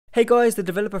Hey guys, the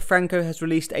developer Franco has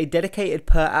released a dedicated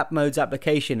per app modes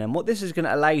application, and what this is going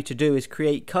to allow you to do is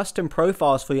create custom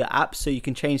profiles for your apps so you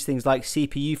can change things like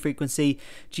CPU frequency,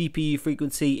 GPU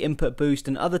frequency, input boost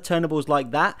and other turnables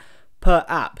like that per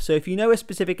app. So if you know a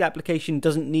specific application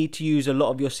doesn't need to use a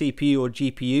lot of your CPU or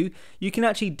GPU, you can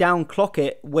actually downclock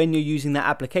it when you're using that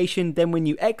application. Then when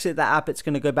you exit that app, it's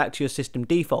going to go back to your system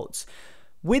defaults.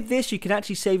 With this, you can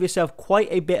actually save yourself quite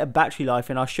a bit of battery life,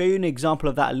 and I'll show you an example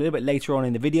of that a little bit later on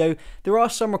in the video. There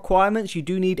are some requirements. You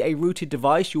do need a rooted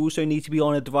device. You also need to be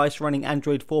on a device running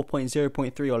Android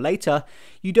 4.0.3 or later.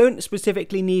 You don't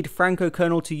specifically need Franco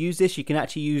kernel to use this. You can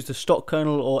actually use the stock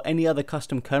kernel or any other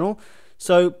custom kernel.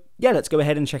 So yeah, let's go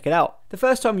ahead and check it out. The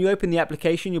first time you open the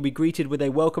application, you'll be greeted with a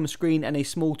welcome screen and a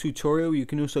small tutorial. You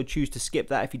can also choose to skip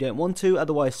that if you don't want to,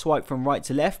 otherwise swipe from right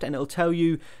to left and it'll tell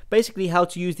you basically how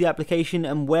to use the application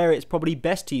and where it's probably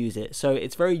best to use it. So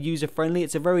it's very user friendly,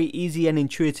 it's a very easy and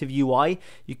intuitive UI.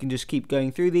 You can just keep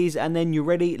going through these and then you're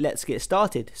ready, let's get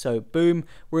started. So boom,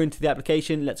 we're into the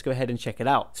application, let's go ahead and check it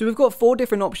out. So we've got 4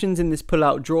 different options in this pull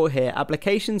out drawer here: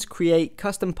 applications, create,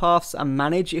 custom paths and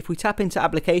manage. If we tap into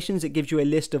applications, it gives you a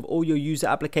list of all your user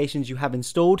applications you have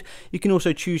installed. You can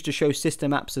also choose to show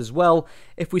system apps as well.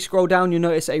 If we scroll down, you'll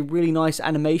notice a really nice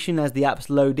animation as the apps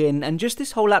load in, and just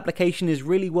this whole application is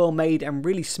really well made and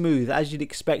really smooth, as you'd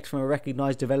expect from a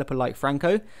recognized developer like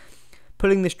Franco.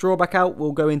 Pulling this drawer back out,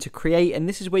 we'll go into create, and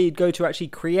this is where you'd go to actually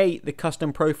create the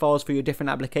custom profiles for your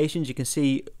different applications. You can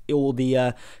see all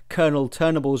the kernel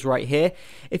turnables right here.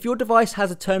 If your device has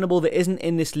a turnable that isn't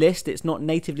in this list, it's not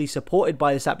natively supported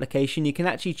by this application, you can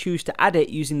actually choose to add it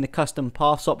using the custom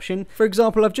paths option. For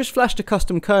example, I've just flashed a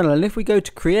custom kernel, and if we go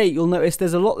to create, you'll notice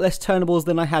there's a lot less turnables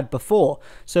than I had before.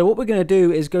 So what we're going to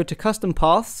do is go to custom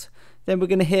paths, then we're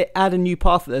going to hit add a new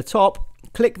path at the top.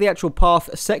 Click the actual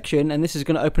path section, and this is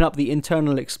going to open up the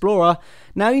internal explorer.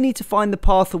 Now you need to find the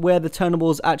path where the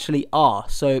turnables actually are.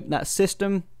 So that's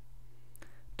system,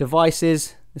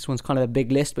 devices. This one's kind of a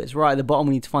big list, but it's right at the bottom.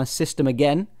 We need to find system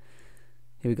again.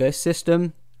 Here we go,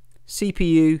 system,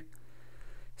 CPU,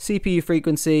 CPU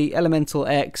frequency, elemental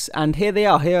X, and here they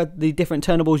are. Here are the different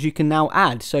turnables you can now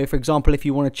add. So for example, if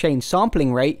you want to change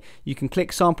sampling rate, you can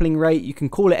click sampling rate. You can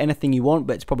call it anything you want,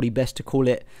 but it's probably best to call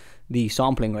it the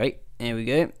sampling rate. There we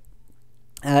go.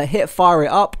 Hit fire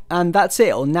it up, and that's it.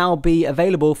 It'll now be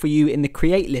available for you in the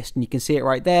create list, and you can see it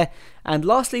right there. And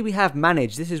lastly, we have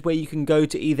manage. This is where you can go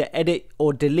to either edit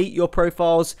or delete your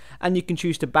profiles, and you can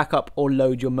choose to backup or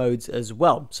load your modes as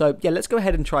well. So yeah, let's go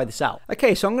ahead and try this out.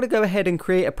 Okay, so I'm going to go ahead and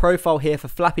create a profile here for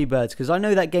Flappy Birds, because I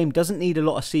know that game doesn't need a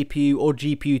lot of CPU or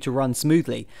GPU to run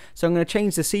smoothly. So I'm going to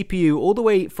change the CPU all the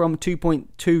way from 2.2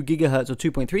 gigahertz or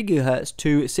 2.3 gigahertz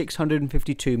to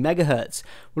 652 megahertz.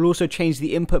 We'll also change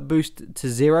the input boost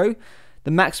to 0,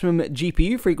 the maximum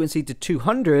GPU frequency to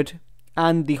 200,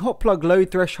 and the hot plug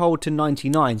load threshold to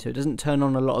 99, so it doesn't turn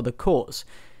on a lot of the cores.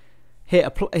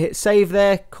 Hit save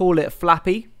there, call it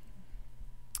Flappy,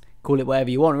 call it whatever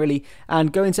you want really,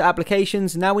 and go into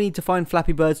applications. Now we need to find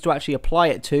Flappy Birds to actually apply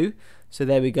it to. So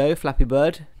there we go, Flappy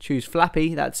Bird, choose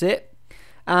Flappy, that's it.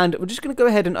 And we're just going to go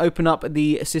ahead and open up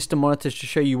the system monitors to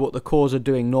show you what the cores are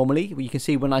doing normally. You can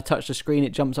see when I touch the screen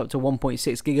it jumps up to 1.6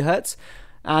 gigahertz.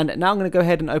 And now I'm going to go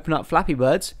ahead and open up Flappy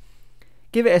Birds.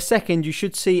 Give it a second, you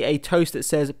should see a toast that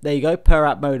says, there you go, per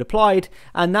app mode applied.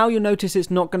 And now you'll notice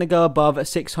it's not going to go above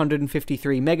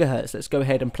 653 megahertz. Let's go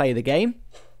ahead and play the game.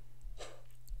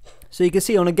 So you can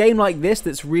see on a game like this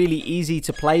that's really easy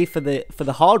to play for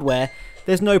the hardware,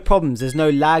 there's no problems, there's no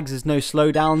lags, there's no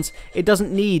slowdowns. It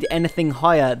doesn't need anything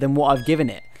higher than what I've given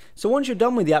it. So once you're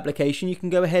done with the application, you can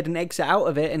go ahead and exit out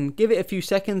of it and give it a few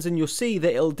seconds, and you'll see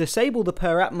that it'll disable the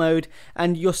per app mode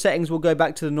and your settings will go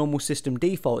back to the normal system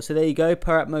default. So there you go,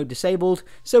 per app mode disabled.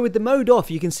 So with the mode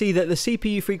off, you can see that the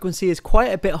CPU frequency is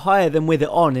quite a bit higher than with it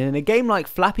on. And in a game like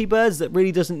Flappy Birds that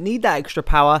really doesn't need that extra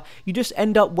power, you just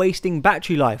end up wasting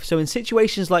battery life. So in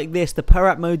situations like this, the per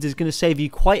app mode is going to save you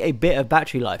quite a bit of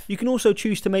battery life. You can also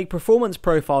choose to make performance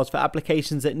profiles for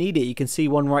applications that need it. You can see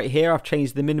one right here. I've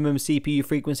changed the minimum CPU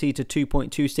frequency to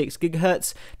 2.26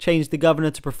 gigahertz, changed the governor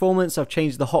to performance, I've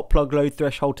changed the hot plug load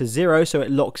threshold to 0 so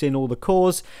it locks in all the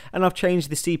cores, and I've changed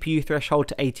the CPU threshold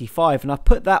to 85, and I've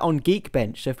put that on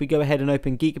Geekbench. So if we go ahead and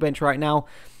open Geekbench right now,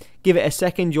 give it a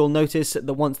second, you'll notice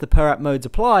that once the per app modes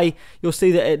apply, you'll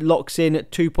see that it locks in at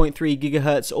 2.3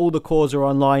 gigahertz, all the cores are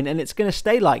online, and it's going to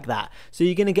stay like that. So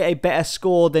you're going to get a better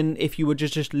score than if you would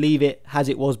just leave it as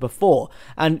it was before.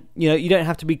 And you know, you don't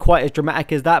have to be quite as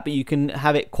dramatic as that, but you can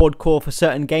have it quad core for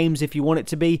certain games if you want it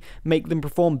to be, make them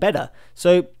perform better.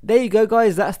 So there you go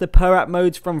guys, that's the per app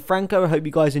modes from Franco. I hope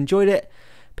you guys enjoyed it.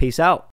 Peace out.